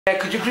Yeah,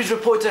 could you please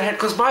report to the head?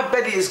 Because my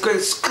belly is going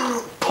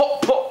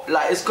pop pop,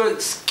 like it's going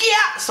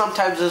skia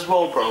sometimes as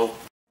well, bro.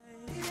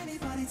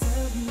 Anybody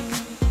tell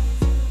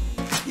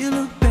you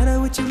look better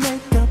with your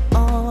makeup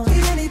on?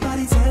 Did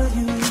anybody tell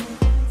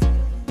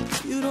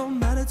you don't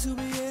matter to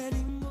me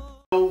anymore?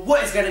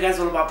 What is going on, guys?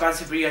 All about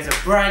Bants, bringing you guys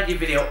a brand new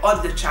video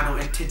on the channel,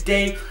 and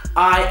today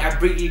I am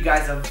bringing you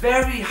guys a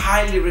very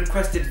highly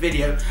requested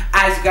video.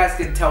 As you guys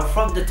can tell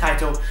from the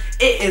title,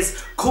 it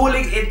is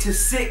calling into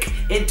sick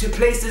into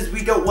places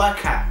we don't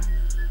work at.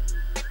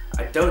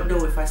 I don't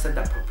know if I said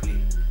that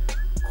properly.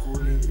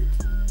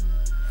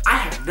 I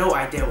have no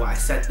idea what I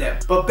said there,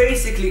 but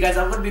basically, guys,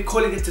 I'm going to be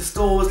calling into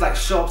stores like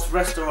shops,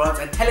 restaurants,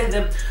 and telling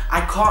them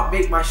I can't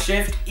make my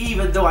shift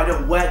even though I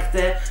don't work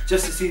there,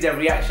 just to see their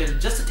reaction,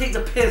 just to take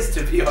the piss,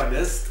 to be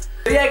honest.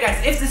 But yeah,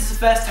 guys, if this is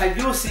the first time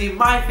you're seeing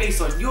my face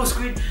on your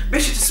screen,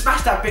 make sure to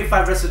smash that big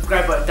 5 red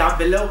subscribe button down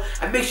below,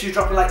 and make sure you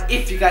drop a like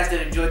if you guys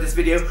did enjoy this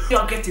video. We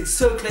are getting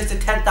so close to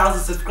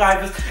 10,000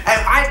 subscribers,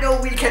 and I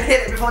know we can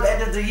hit it before the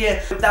end of the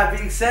year. With that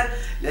being said,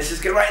 let's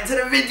just get right into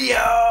the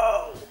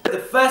video. The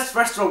first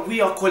restaurant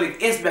we are calling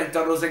is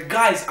McDonald's, and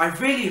guys, I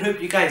really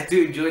hope you guys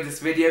do enjoy this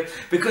video,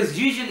 because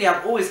usually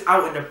I'm always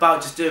out and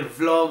about just doing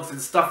vlogs and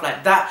stuff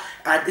like that,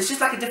 and it's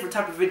just like a different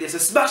type of video. So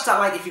smash that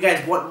like if you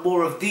guys want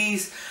more of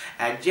these,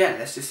 and yeah,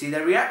 let's just see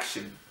their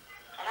reaction.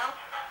 Hello?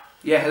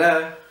 Yeah,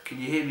 hello,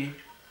 can you hear me?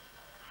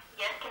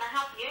 Yes, can I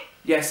help you?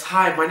 Yes,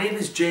 hi, my name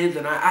is James,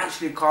 and I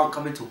actually can't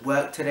come into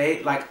work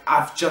today. Like,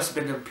 I've just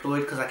been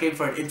employed because I came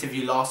for an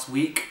interview last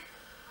week.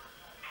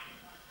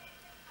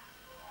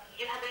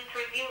 You had an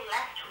interview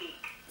last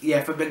week?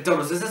 Yeah, for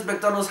McDonald's. Is this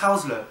McDonald's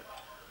Hounslow?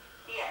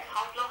 Yes,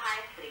 Hounslow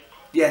High Street.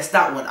 Yes,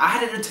 that one. I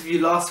had an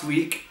interview last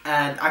week,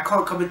 and I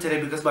can't come in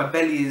today because my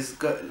belly is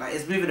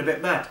it's moving a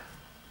bit mad.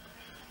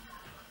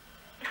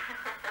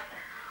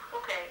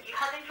 Okay, you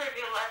had an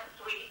interview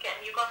last week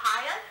and you got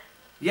hired?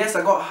 Yes,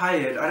 I got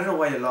hired. I don't know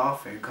why you're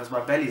laughing, because my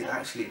belly is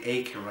actually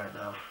aching right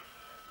now.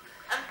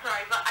 I'm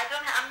sorry, but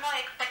I'm not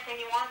expecting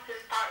anyone to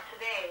start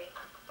today.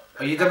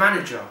 Are you the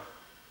manager?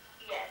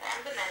 Yes,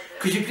 I'm the manager.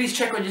 Could you please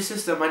check on your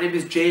system? My name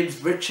is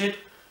James Richard.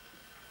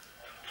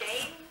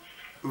 James?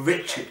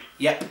 Richard.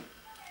 Yep.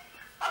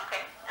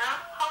 Okay,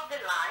 hold the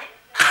line.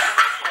 I'm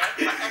gonna check,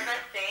 but as I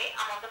say,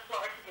 I'm on the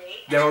floor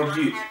today. They're on I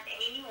mute. don't have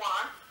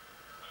anyone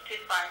to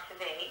start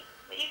today.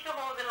 But if you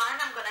hold the line,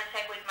 I'm gonna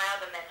check with my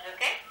other manager,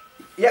 okay?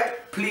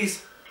 Yep,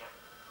 please.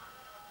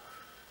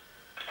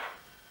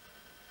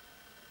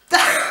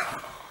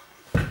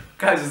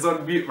 Guys, it's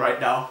on mute right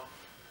now.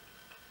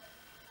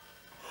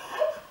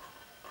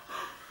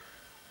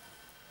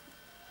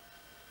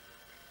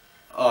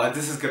 Oh,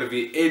 this is gonna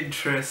be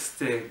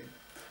interesting.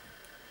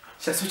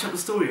 Should I switch up the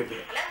story a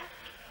bit? Hello?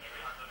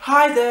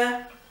 Hi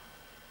there.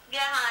 Yeah,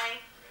 hi.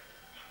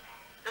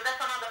 So that's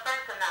another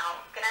person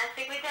now. Can I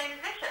speak with James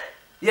Richard?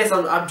 Yes,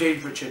 I'm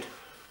James Richard.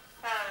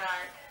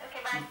 Alright.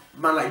 Okay, bye.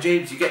 Man like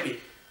James, you get me?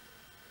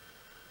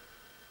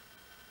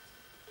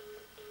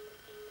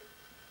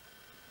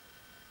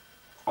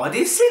 Are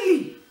they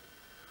silly?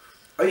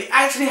 Are you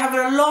actually having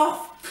a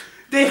laugh?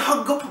 They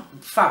hung up,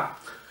 fam.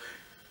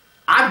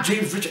 I'm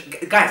James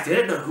Richard. Guys, they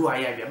don't know who I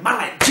am yet. Man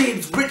like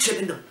James Richard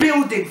in the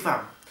building,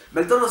 fam.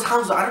 McDonald's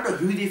Hounslow, I don't know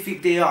who they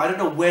think they are. I don't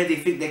know where they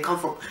think they come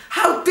from.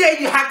 How dare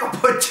you hang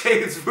up on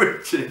James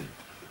Richard?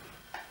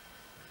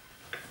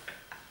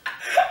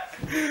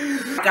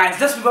 Guys,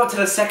 let's move on to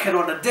the second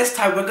one, and this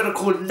time we're gonna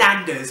call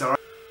Nando's, alright?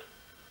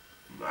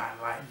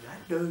 Alright,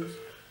 Nando's.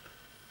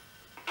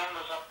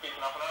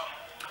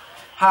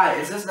 Hi,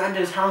 is this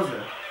Nando's Hounslow?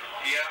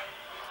 Yeah.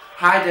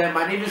 Hi there,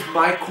 my name is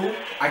Michael.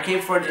 I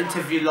came for an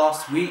interview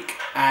last week,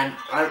 and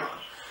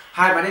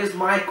Hi, my name is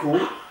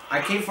Michael. I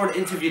came for an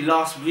interview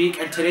last week,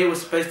 and today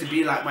was supposed to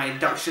be like my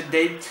induction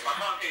day. I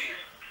can't hear you.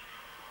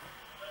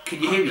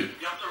 Can you hear me?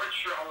 You have to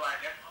register online,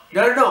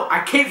 yeah? No,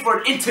 I came for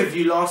an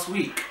interview last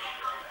week.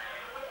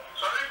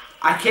 Sorry?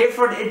 I came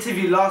for an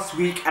interview last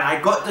week, and I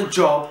got the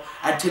job,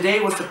 and today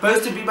was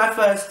supposed to be my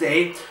first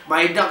day,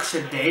 my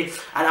induction day,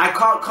 and I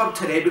can't come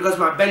today because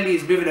my belly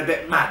is moving a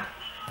bit mad.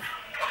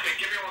 Okay,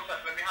 give me 1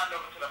 second. Let me hand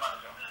over to the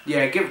manager.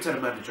 Yeah, give it to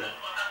the manager.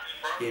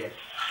 Yeah.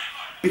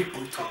 Big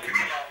boy talking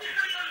now.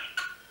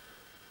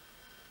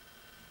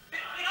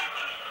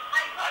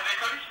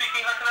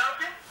 Speaking, how can I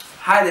help you?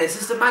 Hi there, is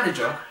this the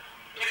manager?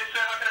 Yes, sir,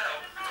 how can I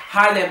help?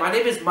 Hi there, my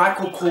name is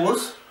Michael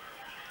Kors,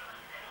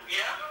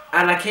 Yeah?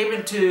 and I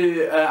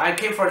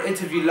came for an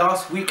interview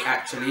last week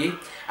actually,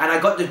 and I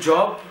got the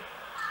job,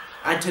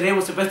 and today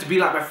was supposed to be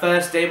like my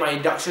first day, my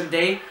induction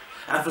day,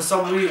 and for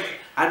some reason,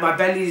 and my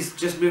belly's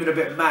just moving a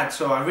bit mad,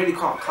 so I really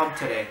can't come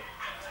today.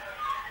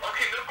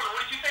 Okay, no problem.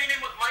 What did you say your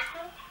name was,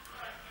 Michael?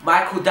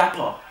 Michael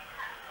Dapper.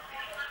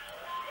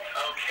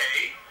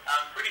 Okay.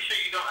 I'm pretty sure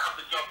you don't have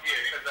the job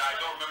here, because I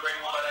don't remember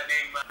anyone by that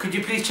name. Could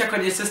you please check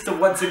on your system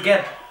once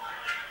again?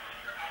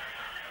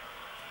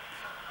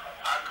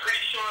 I'm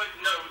pretty sure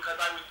no, because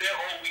I was there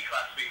all week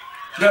last week.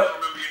 And No. I don't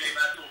remember your name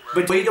at all,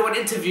 bro. But you don't want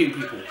to interview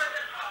people. Bro, I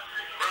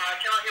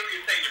cannot hear what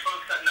you're saying. Your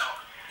phone's cutting out.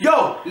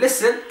 Yo,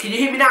 listen, can you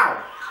hear me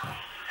now?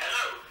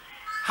 Hello?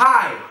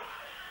 Hi.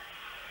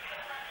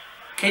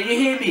 Can you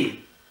hear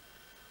me?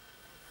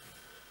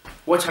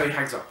 Watch how he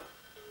hangs up.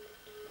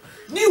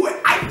 Knew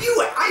it! I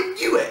knew it! I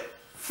knew it!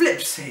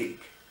 Flip's sake.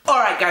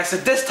 Alright guys, so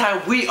this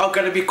time we are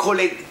going to be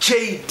calling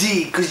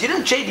JD. Because you know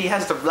JD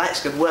has some light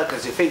skinned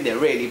workers who think they're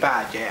really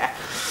bad, yeah?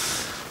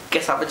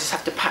 Guess I would just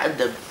have to pattern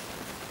them.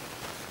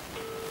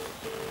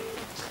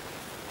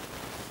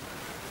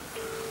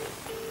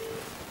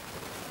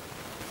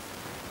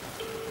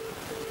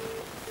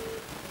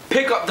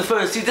 Pick up the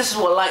phone. See, this is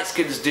what light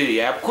skins do,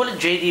 yeah? I'm calling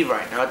JD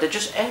right now. They're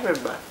just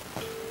errand, man.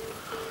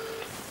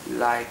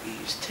 Like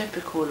these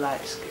typical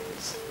light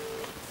skins.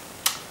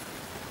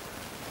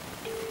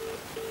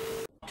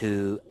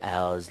 2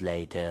 hours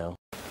later.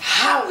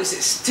 How is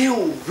it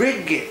still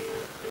ringing?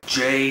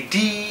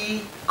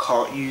 JD,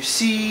 can't you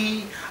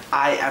see?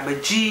 I am a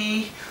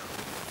G.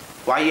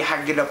 Why are you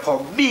hanging up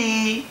on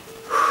me?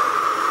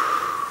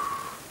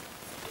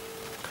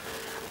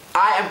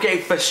 I am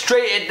getting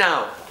frustrated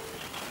now.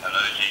 Hello,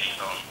 JD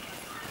phone.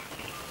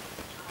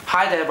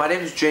 Hi there, my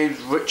name is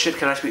James Richard.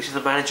 Can I speak to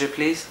the manager,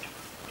 please?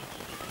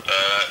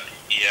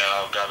 Yeah,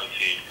 I'll grab it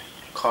for you.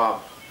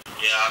 Calm.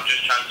 Yeah, I'm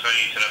just transferring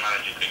you to the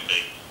manager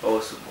quickly.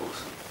 Awesome,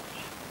 awesome.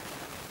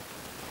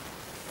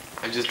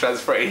 I'm just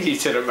transferring you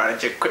to the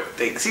manager. Quick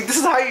thing. See, this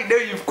is how you know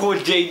you've called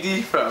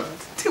JD from.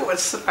 Too much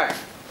slang.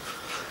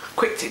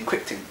 Quick thing,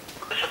 quick thing.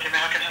 Something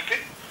I can help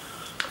you?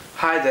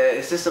 Hi there,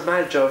 is this the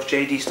manager of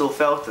JD Store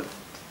Felton?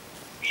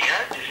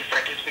 Yeah, this is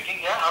Sati speaking.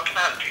 Yeah, how can I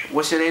help you?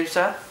 What's your name,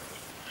 sir?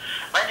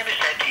 My name is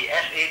Sati,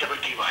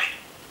 S-A-T-T-Y.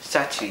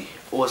 Sati.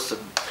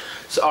 Awesome.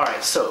 So,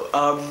 alright, so,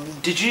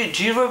 do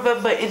you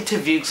remember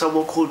interviewing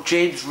someone called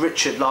James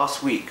Richard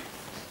last week?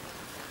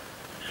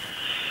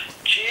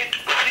 Jade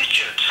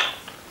Richard?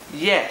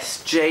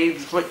 Yes,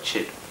 James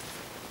Richard.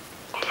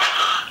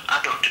 I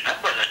don't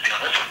remember, let's be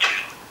honest with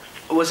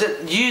you. Was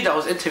it you that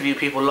was interviewing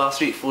people last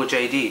week for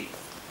JD?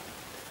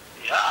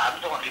 Yeah, I'm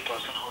the only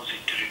person who's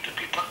interviewed the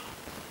people.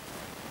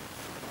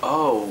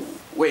 Oh,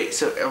 wait,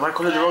 so am I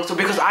calling the wrong store?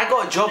 Because I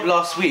got a job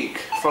last week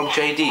from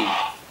JD.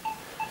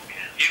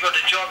 You got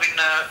a job in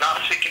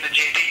last week in the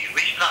JD.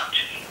 Which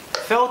branch?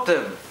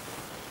 Feltham.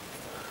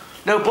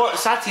 No, but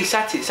Sati,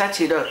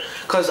 no.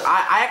 Because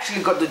I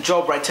actually got the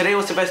job, right? Today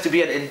was supposed to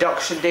be an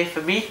induction day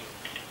for me.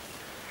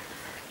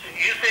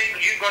 You saying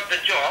you got the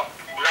job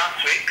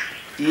last week?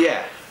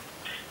 Yeah.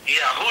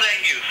 Yeah, who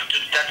rang you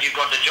that you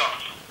got the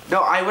job?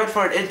 No, I went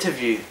for an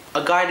interview.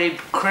 A guy named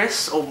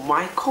Chris or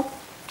Michael,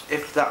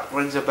 if that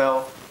rings a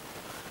bell.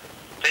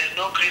 There's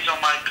no Chris or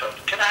Michael.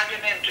 Can I have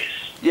your name, please?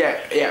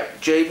 Yeah,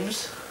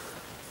 James.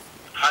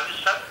 How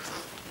is that?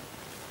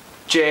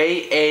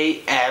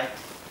 James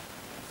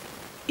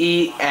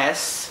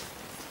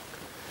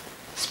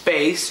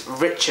space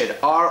Richard,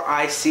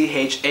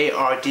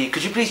 R-I-C-H-A-R-D.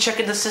 Could you please check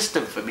in the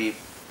system for me?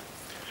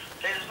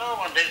 There's no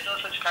one. There's no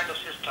such kind of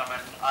system,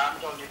 and I'm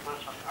the only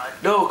person.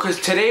 No, because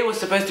today was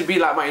supposed to be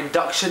like my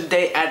induction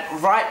day,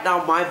 and right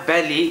now my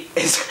belly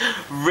is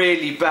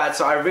really bad,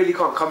 so I really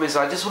can't come in.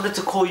 So I just wanted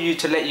to call you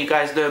to let you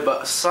guys know,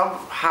 but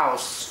somehow,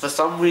 for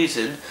some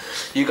reason,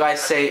 you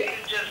guys say...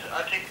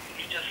 I think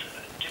you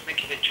just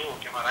making a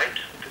joke, am I right?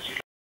 Because you're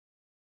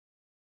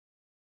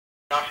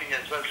laughing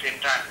as well same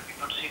time.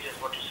 You're not serious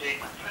what you're saying,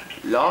 my friend.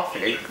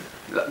 Laughing?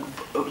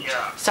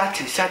 Yeah.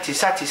 Sati,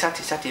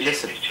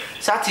 listen.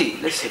 Sati,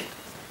 listen.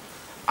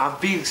 I'm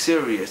being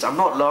serious. I'm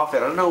not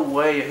laughing. I don't know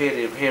where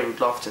you're hearing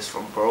laughter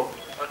from, bro.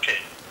 Okay.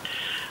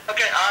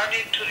 Okay, I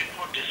need to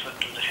report this one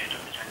to the head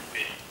of the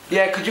family.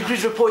 Yeah, could you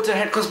please report to the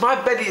head? Because my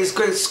belly is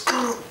going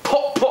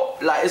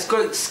pop, like it's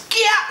going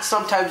scat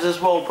sometimes as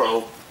well, bro.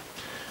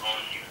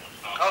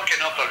 Okay,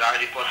 no problem. I'll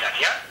report that,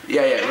 yeah?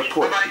 Yeah,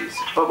 report, please.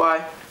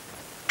 Bye-bye.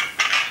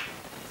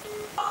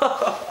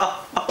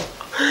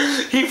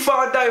 He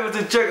found out it was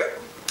a joke.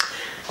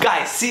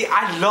 Guys, see,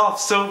 I laughed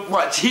so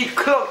much. He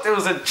clocked it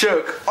was a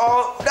joke.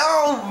 Oh,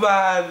 no,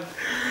 man.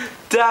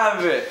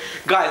 Damn it.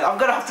 Guys, I'm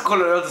going to have to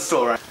call another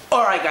store, right?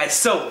 Alright, guys,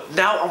 so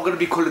now I'm going to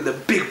be calling the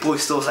big boy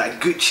stores like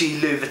Gucci,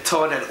 Louis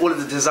Vuitton, and all of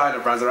the designer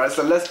brands, alright?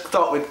 So let's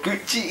start with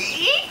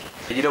Gucci.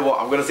 And you know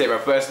what? I'm going to say my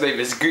first name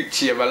is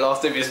Gucci and my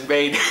last name is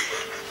Mane.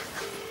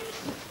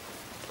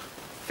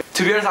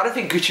 To be honest, I don't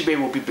think Gucci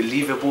Mane will be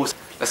believable.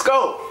 Let's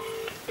go.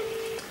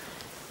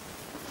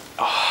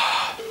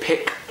 Oh,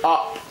 pick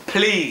up,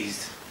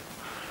 please.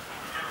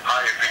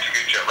 Hi,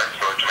 Gucci at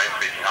Westfield, Jermaine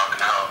speaking. How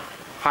can I help?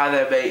 Hi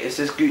there, mate. Is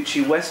this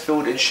Gucci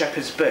Westfield in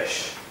Shepherd's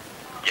Bush?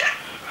 Yes.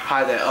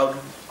 Hi there.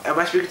 Am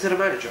I speaking to the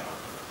manager?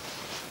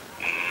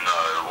 No,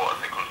 what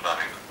is it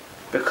concerning?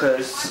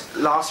 Because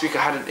last week I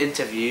had an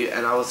interview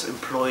and I was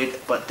employed,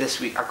 but this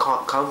week I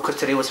can't come because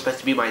today was supposed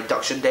to be my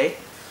induction day.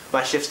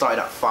 My shift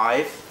started at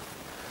 5.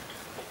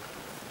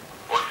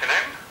 What's your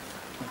name?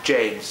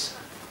 James.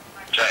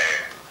 Jay.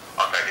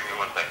 Okay, give me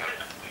 1 second.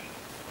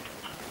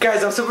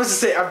 Guys, I'm supposed to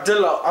say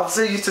Abdullah. I'm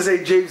so used to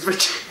saying James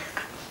Richard.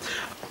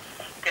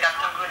 Good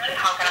afternoon, Richard.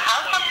 How can I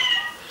help?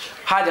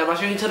 Hi there, am I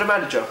speaking to the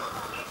manager?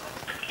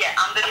 Yeah,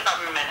 I'm the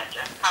department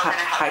manager. How can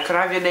I help? Hi, can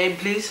I have your name,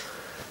 please?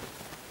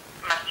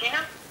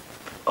 Martina?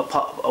 A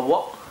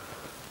what?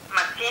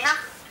 Martina?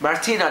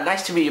 Martina,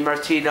 nice to meet you,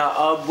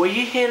 Martina. Were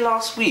you here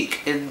last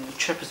week in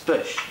Shepherd's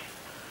Bush?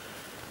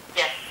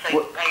 Yes, I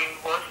I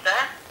was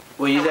there.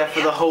 Were you I there was for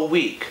here. the whole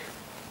week?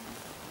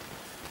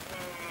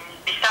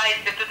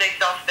 Besides the 2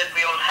 days off that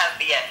we all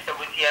have, yes, I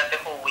was here the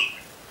whole week.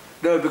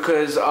 No,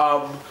 because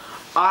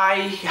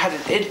I had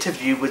an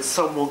interview with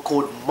someone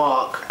called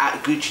Mark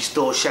at Gucci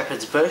store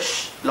Shepherd's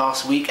Bush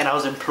last week, and I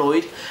was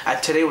employed,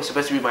 and today was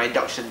supposed to be my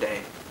induction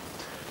day.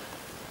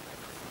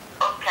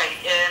 Okay,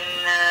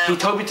 and... He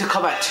told me to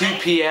come at 2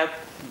 p.m,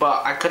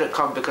 but I couldn't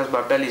come because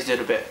my belly's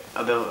doing a bit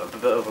of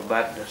a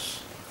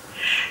madness.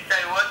 So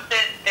what's the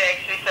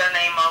actual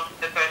surname of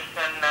the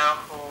person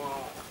who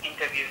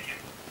interviewed you?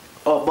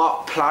 Oh,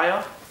 Mark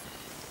Plyer?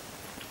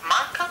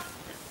 Mark?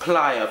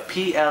 Plyer,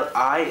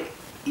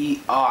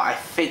 P-L-I-E-R, I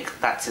think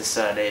that's his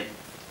surname.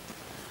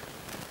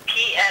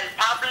 P.L.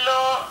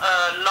 Pablo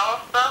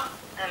Loza,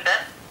 and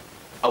then?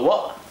 A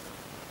what?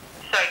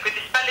 Sorry, could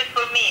you spell it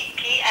for me?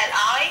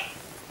 P-L-I?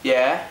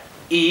 Yeah,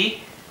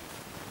 E.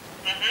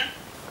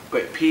 Mm-hmm.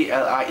 Wait,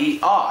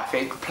 P-L-I-E-R, I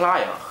think.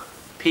 Plyer.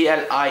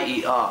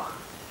 P-L-I-E-R.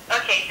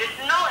 Okay, there's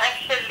no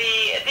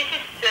actually, this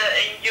is,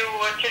 you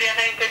actually had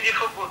an interview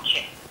for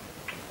Gucci.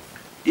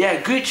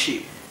 Yeah,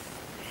 Gucci.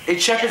 In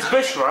Shepherd's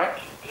Bush, right?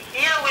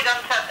 Here we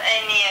don't have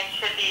any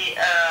actually,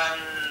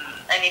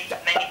 any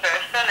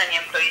person, any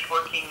employees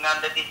working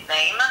under this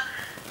name.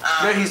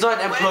 No, he's not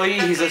an Where employee,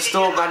 he's a exactly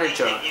store did you have the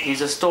manager. interview?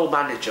 He's a store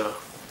manager.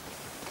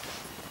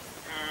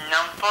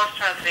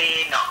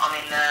 Unfortunately, no. I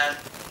mean,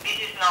 this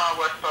is not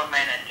our store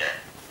manager.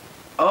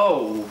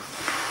 Oh.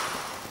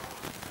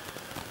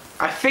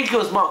 I think it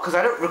was Mark, because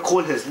I don't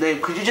recall his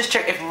name. Could you just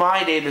check if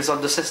my name is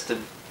on the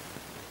system?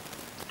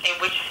 In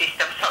which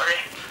system, sorry?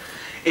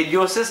 In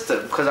your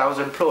system, because I was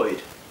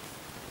employed.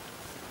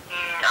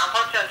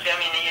 Unfortunately, I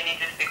mean, you need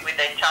to speak with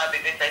HR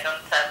because I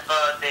don't have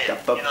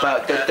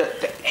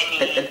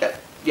any...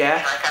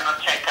 Yeah? I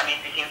cannot check, I mean,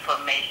 this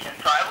information.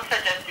 So I would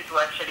suggest you to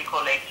actually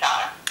call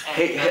HR.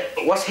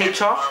 And What's speak with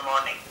them HR? tomorrow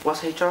morning.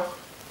 What's HR?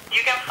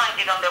 You can find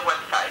it on the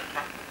website.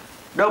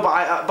 No, but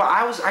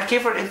I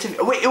came for an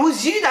interview. Wait, it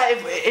was you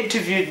that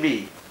interviewed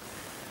me.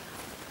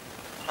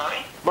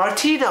 Sorry?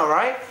 Martina,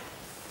 right?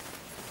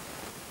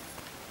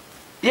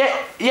 Yeah,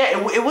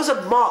 it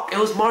wasn't Mark, it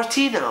was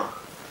Martina.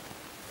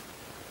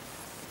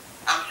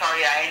 I'm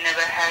sorry, I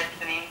never had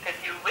an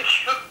interview with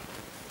you.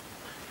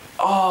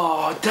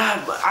 Oh,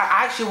 damn.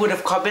 I actually would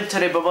have come in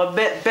today, but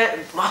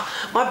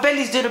my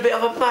belly's doing a bit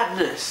of a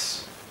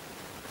madness.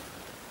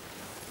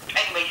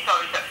 Anyway,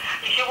 sorry, sir.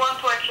 If you want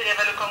to actually have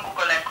a look on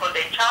Google and call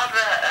the HR,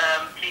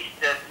 please,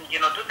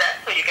 do that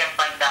so you can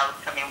find out,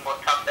 I mean,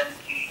 what happened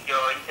to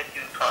your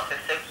interview process.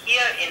 So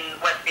here in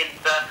Westfield,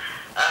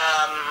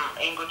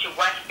 in Gucci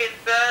Westfield,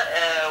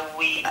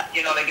 we,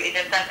 we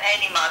didn't have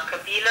any Mark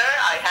Bieler.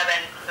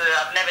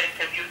 I've never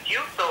interviewed you,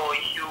 so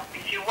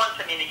if you want,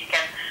 I mean, you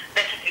can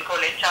definitely call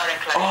HR and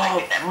clarify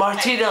with them. Oh,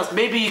 Martina,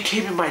 maybe you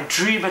came in my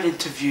dream and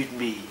interviewed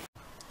me.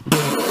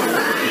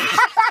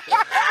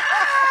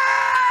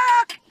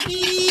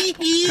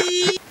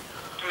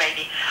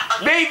 Maybe.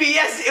 Okay. Maybe,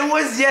 yes, it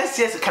was, yes.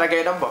 Can I get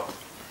your number?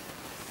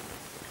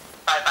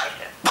 Bye-bye,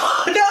 sir.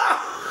 No!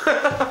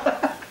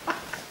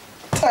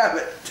 Damn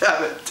it.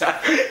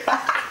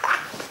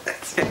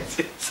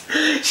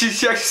 Yes.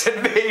 She actually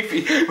said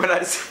maybe when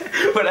I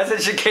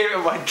said she came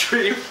in my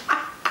dream.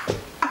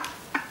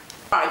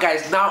 Alright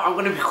guys, now I'm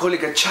going to be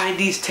calling a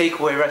Chinese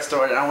takeaway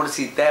restaurant and I want to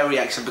see their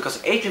reaction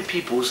because Asian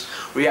people's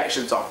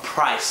reactions are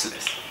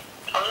priceless.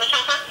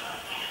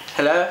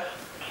 Hello?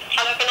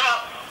 Hello, can I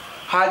help?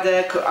 Hi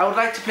there, I would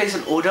like to place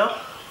an order.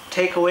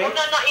 Takeaway. No,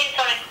 not in,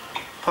 sorry.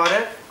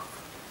 Pardon?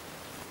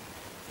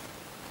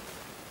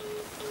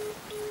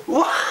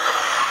 What?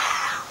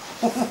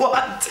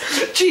 What?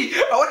 Gee,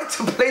 I wanted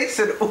to place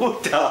an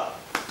order.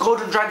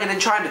 Golden Dragon in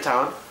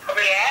Chinatown.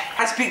 Yeah?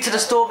 I speak to the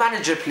store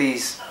manager,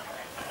 please.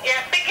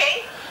 Yeah,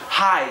 speaking.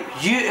 Hi,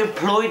 you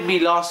employed me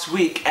last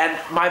week and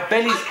my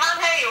belly's... I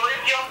can't hear you.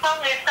 If your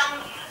phone is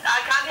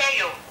I can't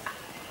hear you.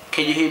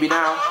 Can you hear me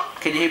now? Hello?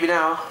 Can you hear me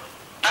now?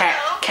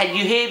 Hello? Can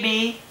you hear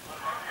me?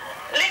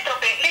 Little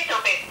bit.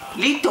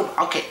 Little...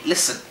 Okay,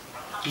 listen.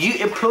 You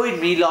employed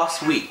me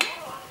last week.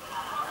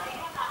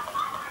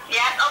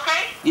 Yeah,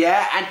 okay.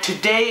 Yeah, and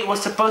today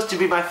was supposed to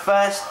be my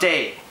first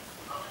day.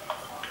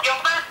 Your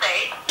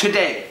birthday?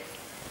 Today.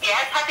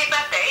 Yes, happy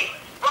birthday.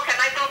 What can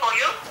I do for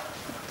you?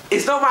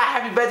 It's not my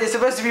happy birthday, it's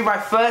supposed to be my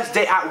first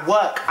day at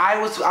work. I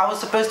was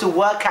supposed to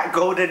work at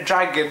Golden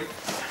Dragon.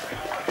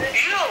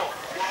 You?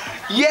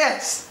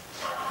 Yes!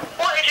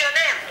 What is your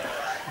name?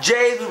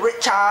 James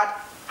Richard.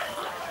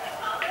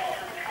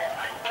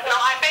 No,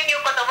 I think you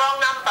got the wrong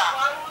number.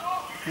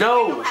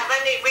 No.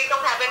 We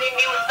don't have any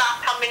new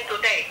staff coming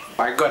today.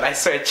 My god, I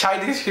swear,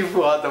 Chinese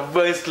people are the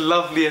most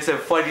loveliest and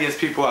funniest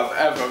people I've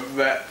ever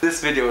met.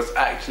 This video is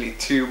actually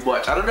too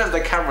much. I don't know if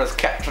the camera's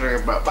capturing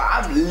it, but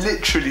I'm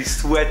literally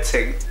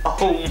sweating.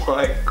 Oh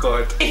my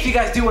god. If you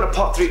guys do want a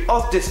part 3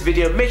 of this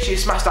video, make sure you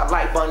smash that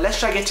like button. Let's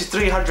try to get to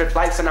 300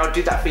 likes and I'll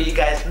do that for you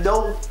guys,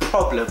 no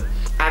problem.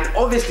 And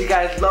obviously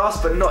guys,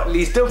 last but not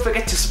least, don't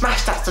forget to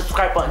smash that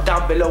subscribe button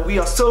down below. We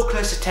are so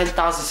close to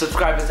 10,000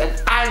 subscribers,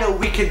 and I know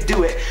we can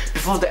do it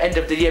before the end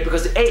of the year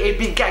because the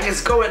AAB gang is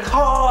going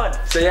hard.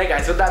 So yeah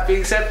guys, with that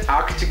being said,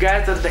 I'll catch you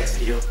guys in the next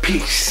video.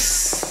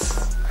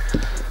 Peace.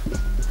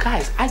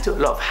 Guys, I do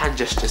a lot of hand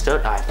gestures,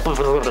 don't I?